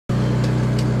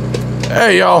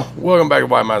Hey y'all, welcome back to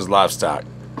White Man's Livestock.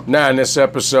 Now in this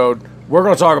episode, we're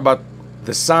going to talk about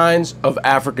the signs of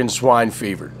African swine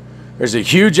fever. There's a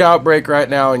huge outbreak right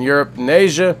now in Europe and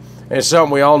Asia, and it's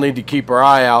something we all need to keep our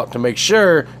eye out to make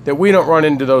sure that we don't run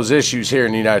into those issues here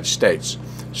in the United States.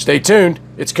 Stay tuned,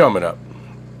 it's coming up.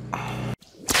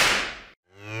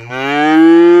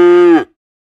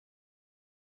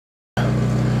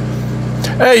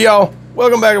 Hey y'all,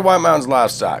 welcome back to White Mountains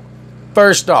Livestock.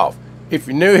 First off, if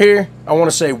you're new here, I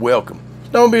want to say welcome.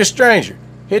 Don't be a stranger.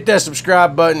 Hit that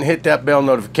subscribe button, hit that bell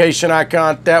notification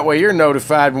icon. That way you're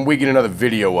notified when we get another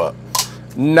video up.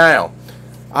 Now,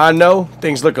 I know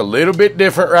things look a little bit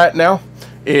different right now.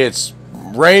 It's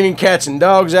raining cats and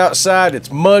dogs outside. It's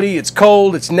muddy, it's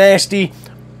cold, it's nasty.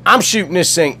 I'm shooting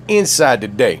this thing inside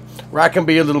today, where I can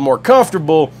be a little more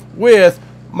comfortable with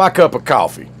my cup of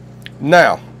coffee.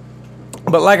 Now,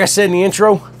 but like I said in the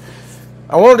intro,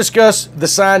 I want to discuss the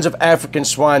signs of African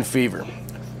swine fever.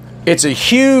 It's a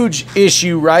huge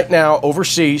issue right now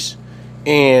overseas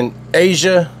in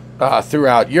Asia,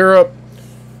 throughout Europe.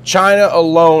 China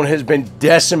alone has been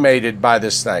decimated by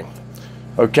this thing.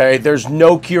 Okay, there's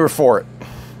no cure for it.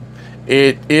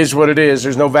 It is what it is.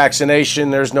 There's no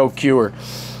vaccination. There's no cure.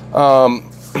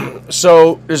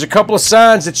 So there's a couple of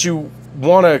signs that you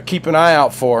want to keep an eye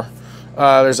out for.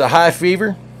 There's a high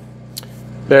fever.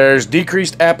 There's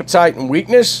decreased appetite and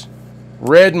weakness,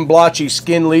 red and blotchy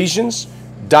skin lesions,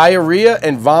 diarrhea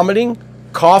and vomiting,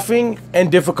 coughing, and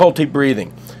difficulty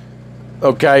breathing.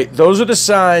 Okay, those are the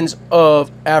signs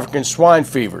of African swine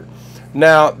fever.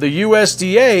 Now, the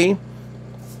USDA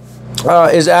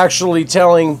is actually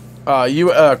telling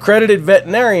accredited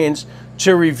veterinarians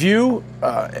to review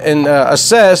and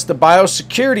assess the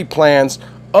biosecurity plans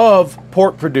of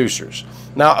pork producers.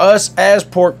 Now, us as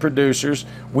pork producers,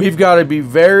 we've got to be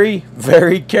very,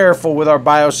 very careful with our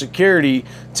biosecurity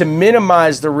to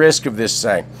minimize the risk of this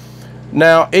thing.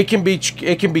 Now, it can be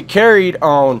carried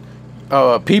on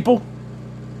people.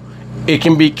 It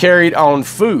can be carried on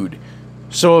food.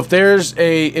 So if there's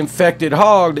a infected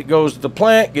hog that goes to the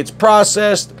plant, gets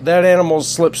processed, that animal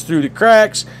slips through the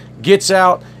cracks, gets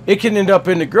out, it can end up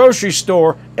in the grocery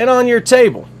store and on your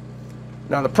table.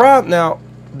 Now, the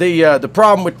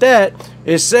problem with that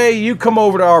is, say you come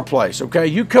over to our place, okay?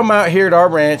 You come out here at our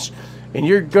ranch and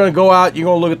you're going to go out, you're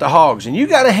going to look at the hogs, and you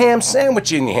got a ham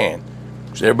sandwich in your hand.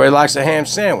 Because everybody likes a ham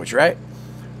sandwich, right?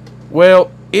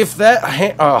 Well, if that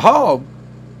hog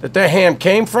that ham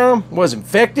came from was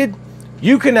infected,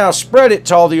 you can now spread it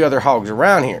to all the other hogs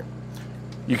around here.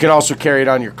 You can also carry it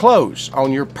on your clothes,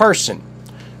 on your person.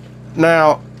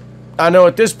 Now, I know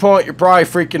at this point you're probably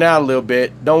freaking out a little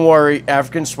bit. Don't worry,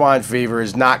 African swine fever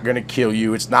is not going to kill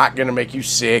you. It's not going to make you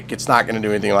sick. It's not going to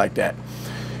do anything like that.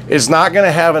 It's not going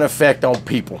to have an effect on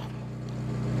people.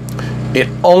 It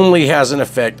only has an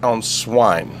effect on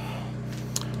swine.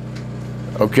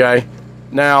 Okay?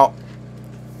 Now,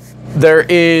 there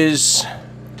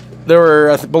were,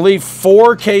 I believe,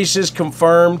 4 cases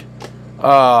confirmed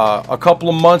a couple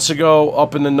of months ago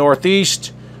up in the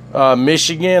Northeast.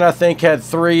 Michigan, I think, had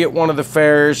 3 at one of the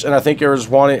fairs, and I think there was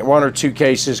one or 2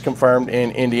 cases confirmed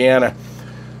in Indiana.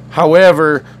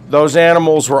 However, those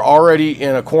animals were already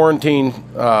in a quarantined,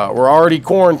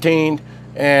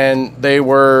 and they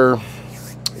were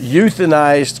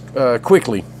euthanized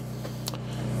quickly.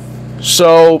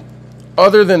 So,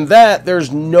 other than that,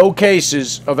 there's no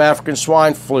cases of African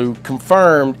swine flu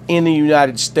confirmed in the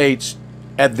United States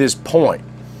at this point.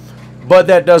 But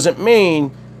that doesn't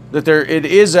mean that it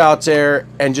is out there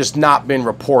and just not been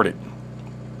reported.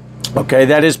 Okay,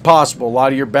 that is possible. A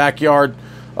lot of your backyard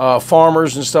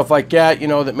farmers and stuff like that, you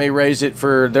know, that may raise it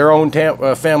for their own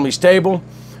family's table,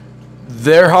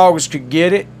 their hogs could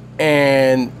get it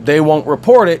and they won't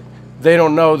report it. They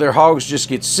don't know. Their hogs just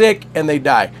get sick and they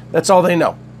die. That's all they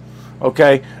know.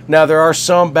 Okay, now there are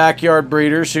some backyard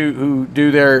breeders who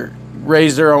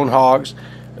raise their own hogs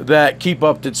that keep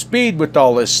up to speed with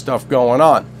all this stuff going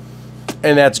on.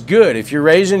 And that's good. If you're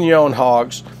raising your own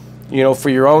hogs, you know, for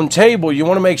your own table, you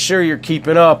want to make sure you're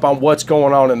keeping up on what's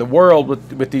going on in the world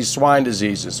with these swine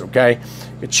diseases, okay?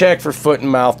 You check for foot and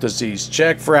mouth disease,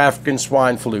 check for African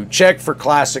swine flu, check for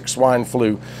classic swine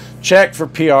flu, check for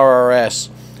PRRS.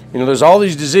 You know, there's all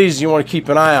these diseases you want to keep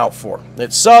an eye out for.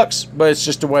 It sucks, but it's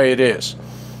just the way it is.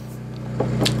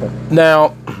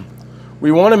 Now,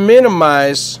 we want to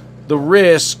minimize the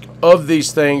risk of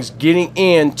these things getting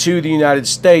into the United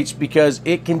States because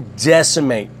it can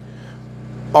decimate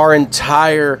our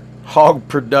entire hog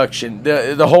production.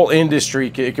 The whole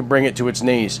industry, it can bring it to its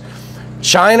knees.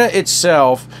 China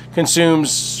itself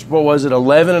consumes, what was it,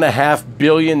 11.5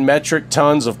 billion metric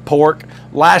tons of pork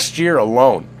last year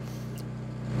alone.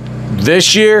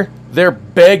 This year, they're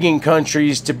begging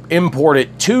countries to import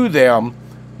it to them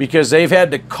because they've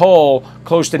had to cull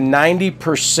close to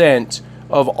 90%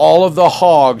 of all of the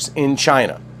hogs in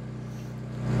China.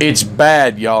 It's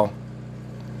bad, y'all.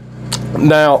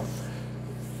 Now,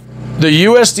 the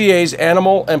USDA's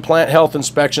Animal and Plant Health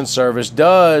Inspection Service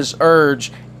does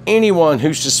urge anyone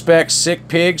who suspects sick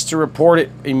pigs to report it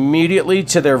immediately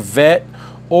to their vet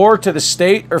or to the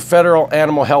state or federal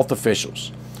animal health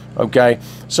officials. Okay,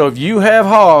 so if you have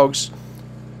hogs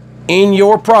in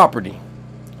your property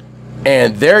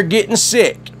and they're getting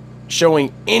sick,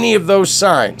 showing any of those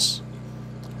signs,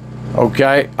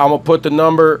 okay, I'm going to put the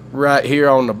number right here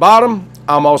on the bottom.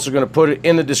 I'm also going to put it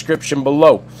in the description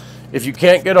below. If you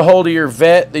can't get a hold of your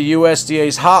vet, the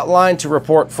USDA's hotline to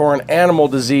report for an animal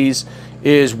disease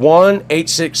is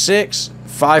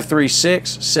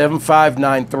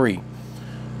 1-866-536-7593.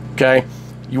 Okay,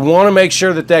 you want to make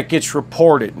sure that that gets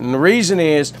reported. And the reason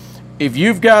is, if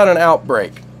you've got an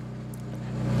outbreak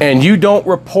and you don't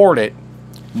report it,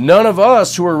 none of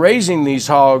us who are raising these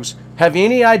hogs have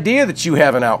any idea that you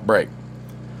have an outbreak.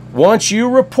 Once you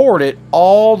report it,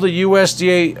 all the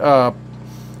USDA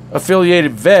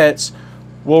affiliated vets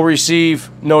will receive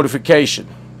notification.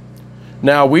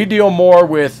 Now, we deal more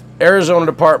with Arizona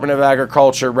Department of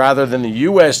Agriculture rather than the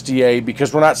USDA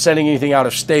because we're not sending anything out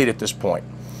of state at this point.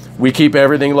 We keep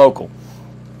everything local.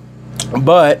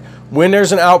 But when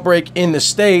there's an outbreak in the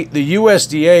state, the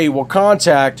USDA will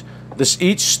contact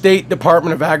each state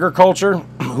Department of Agriculture,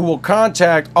 who will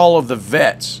contact all of the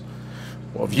vets.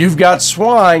 Well, if you've got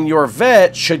swine, your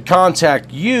vet should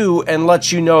contact you and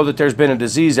let you know that there's been a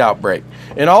disease outbreak.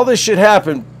 And all this should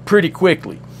happen pretty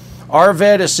quickly. Our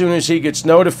vet, as soon as he gets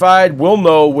notified, will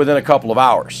know within a couple of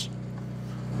hours.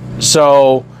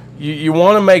 So you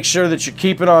want to make sure that you're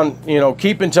keep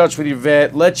in touch with your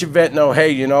vet. Let your vet know,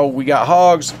 hey, we got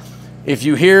hogs. If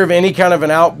you hear of any kind of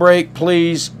an outbreak,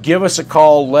 please give us a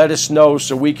call. Let us know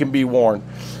so we can be warned.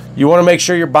 You want to make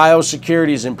sure your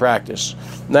biosecurity is in practice.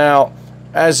 Now,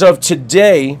 as of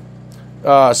today,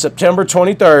 September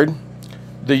 23rd,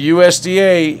 the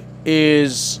USDA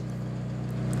is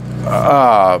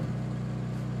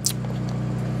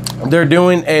they're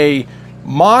doing a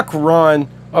mock run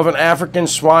of an African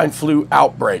swine flu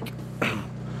outbreak.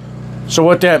 So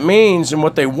what that means and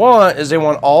what they want is they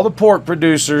want all the pork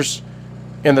producers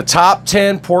in the top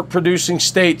 10 pork producing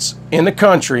states in the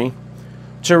country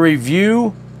to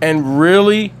review and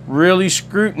really, really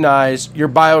scrutinize your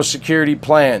biosecurity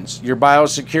plans, your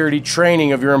biosecurity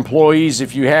training of your employees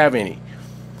if you have any.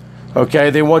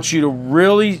 Okay, they want you to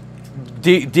really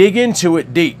dig into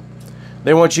it deep.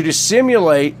 They want you to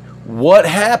simulate what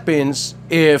happens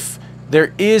if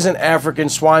there is an African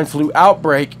swine flu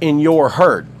outbreak in your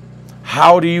herd.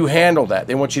 How do you handle that?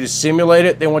 They want you to simulate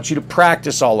it. They want you to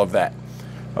practice all of that.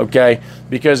 Okay,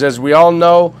 because as we all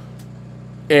know,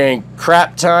 in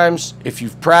crap times, if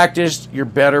you've practiced, you're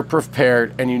better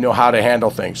prepared and you know how to handle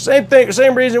things. Same thing,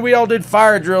 same reason we all did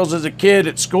fire drills as a kid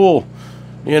at school.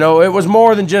 It was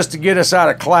more than just to get us out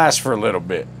of class for a little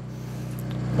bit.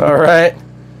 All right.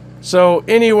 So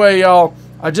anyway, y'all,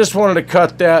 I just wanted to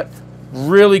cut that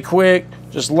really quick.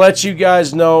 Just let you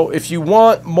guys know, if you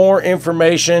want more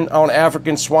information on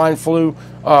African swine flu,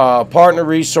 partner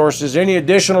resources, any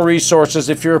additional resources,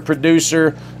 if you're a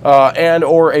producer and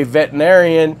or a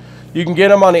veterinarian, you can get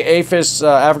them on the APHIS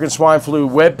African swine flu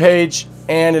webpage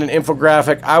and in an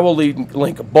infographic. I will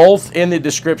link both in the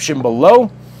description below.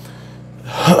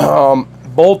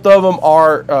 Both of them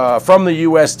are from the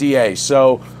USDA,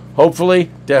 so hopefully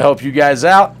to help you guys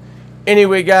out.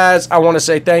 Anyway, guys, I want to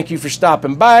say thank you for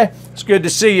stopping by. It's good to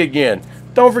see you again.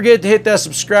 Don't forget to hit that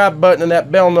subscribe button and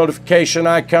that bell notification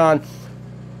icon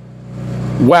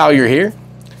while you're here.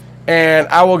 And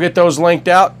I will get those linked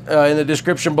out in the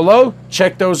description below.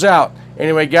 Check those out.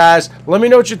 Anyway, guys, let me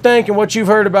know what you think and what you've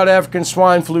heard about African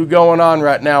swine flu going on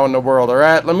right now in the world, all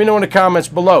right? Let me know in the comments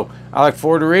below. I look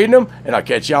forward to reading them, and I'll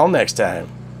catch y'all next time.